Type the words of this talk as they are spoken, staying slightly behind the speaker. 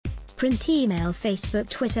Print email Facebook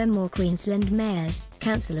Twitter More Queensland mayors,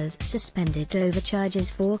 councillors suspended over charges.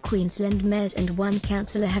 4 Queensland mayors and 1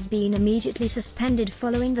 councillor have been immediately suspended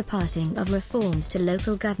following the passing of reforms to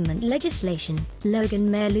local government legislation. Logan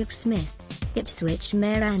Mayor Luke Smith, Ipswich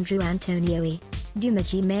Mayor Andrew Antonioe,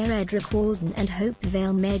 Dumaji Mayor Edric Walden and Hope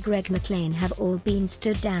Vale Mayor Greg McLean have all been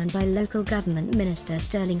stood down by local government minister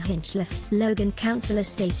Sterling Hinchliffe. Logan councillor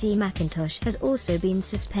Stacey McIntosh has also been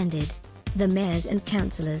suspended. The mayors and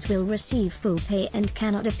councillors will receive full pay and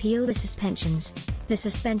cannot appeal the suspensions. The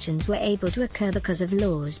suspensions were able to occur because of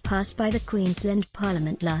laws passed by the Queensland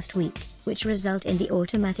Parliament last week, which result in the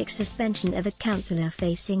automatic suspension of a councillor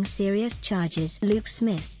facing serious charges. Luke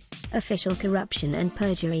Smith, official corruption and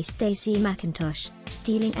perjury. Stacey McIntosh,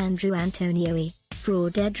 stealing Andrew Antonioe,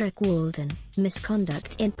 fraud Edric Walden,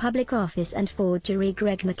 misconduct in public office and forgery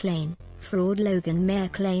Greg McLean, fraud. Logan Mayor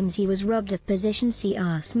claims he was robbed of position.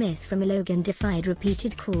 CR Smith from Logan defied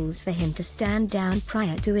repeated calls for him to stand down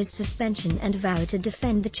prior to his suspension and vowed to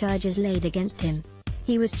defend the charges laid against him.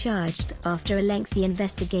 He was charged after a lengthy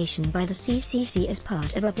investigation by the CCC as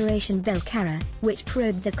part of Operation Belcarra, which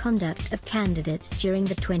probed the conduct of candidates during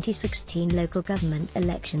the 2016 local government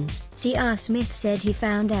elections. CR Smith said he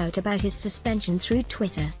found out about his suspension through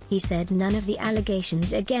Twitter. He said none of the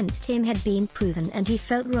allegations against him had been proven and he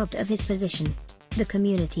felt robbed of his position. The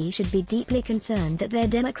community should be deeply concerned that their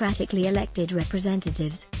democratically elected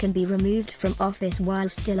representatives can be removed from office while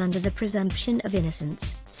still under the presumption of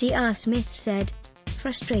innocence, CR Smith said.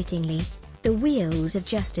 Frustratingly, the wheels of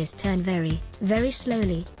justice turn very, very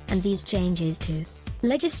slowly, and these changes to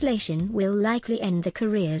legislation will likely end the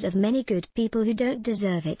careers of many good people who don't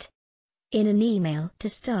deserve it. In an email to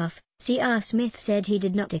staff, CR Smith said he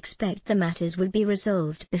did not expect the matters would be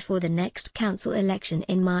resolved before the next council election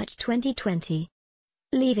in March 2020.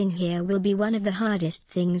 Leaving here will be one of the hardest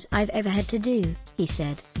things I've ever had to do, he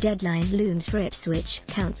said. Deadline looms for Ipswich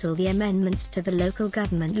Council. The amendments to the local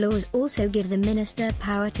government laws also give the minister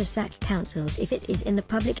power to sack councils if it is in the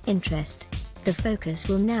public interest. The focus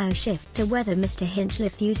will now shift to whether Mr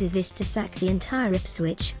Hinchliffe uses this to sack the entire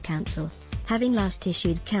Ipswich Council. Having last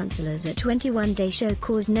issued councillors a 21-day show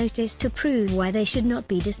cause notice to prove why they should not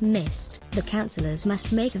be dismissed, the councillors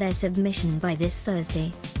must make their submission by this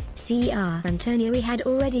Thursday. CR Antonioe had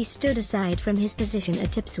already stood aside from his position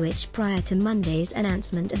at Ipswich prior to Monday's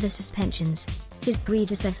announcement of the suspensions. His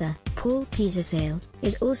predecessor, Paul Pizzasale,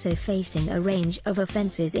 is also facing a range of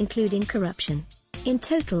offences including corruption. In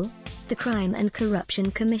total, the Crime and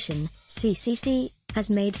Corruption Commission, CCC, has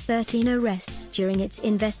made 13 arrests during its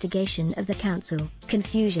investigation of the council.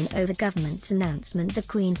 Confusion over government's announcement. The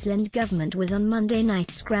Queensland government was on Monday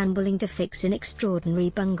night scrambling to fix an extraordinary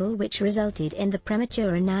bungle which resulted in the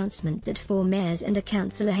premature announcement that 4 mayors and a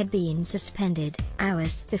councillor had been suspended,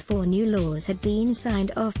 hours before new laws had been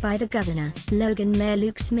signed off by the governor. Logan Mayor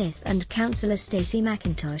Luke Smith and councillor Stacey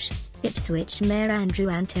McIntosh, Ipswich Mayor Andrew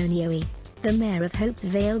Antonioe, the Mayor of Hope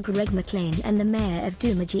Vale Greg McLean and the Mayor of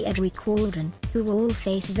Dumaji Edric Walden, who all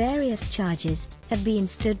face various charges, have been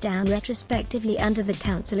stood down retrospectively under the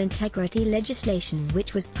council integrity legislation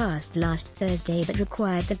which was passed last Thursday but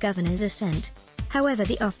required the governor's assent. However,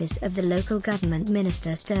 the office of the local government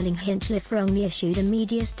minister Sterling Hinchliffe wrongly issued a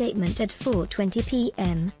media statement at 4:20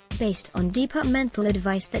 p.m, based on departmental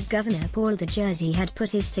advice that Governor Paul de Jersey had put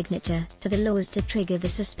his signature to the laws to trigger the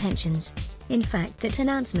suspensions. In fact, that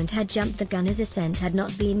announcement had jumped the gun as assent had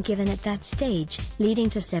not been given at that stage, leading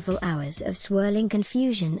to several hours of swirling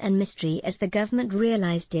confusion and mystery as the government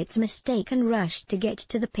realized its mistake and rushed to get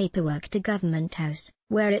to the paperwork to Government House,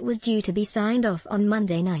 where it was due to be signed off on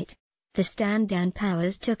Monday night. The stand-down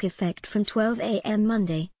powers took effect from 12 a.m.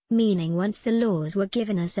 Monday, meaning once the laws were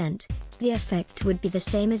given assent, the effect would be the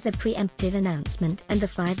same as the preemptive announcement and the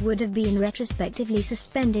 5 would have been retrospectively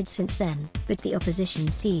suspended since then. But the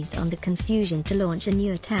opposition seized on the confusion to launch a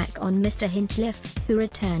new attack on Mr Hinchliffe, who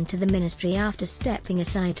returned to the ministry after stepping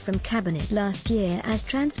aside from cabinet last year as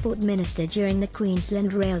transport minister during the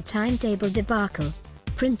Queensland rail timetable debacle.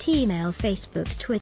 Print email Facebook Twitter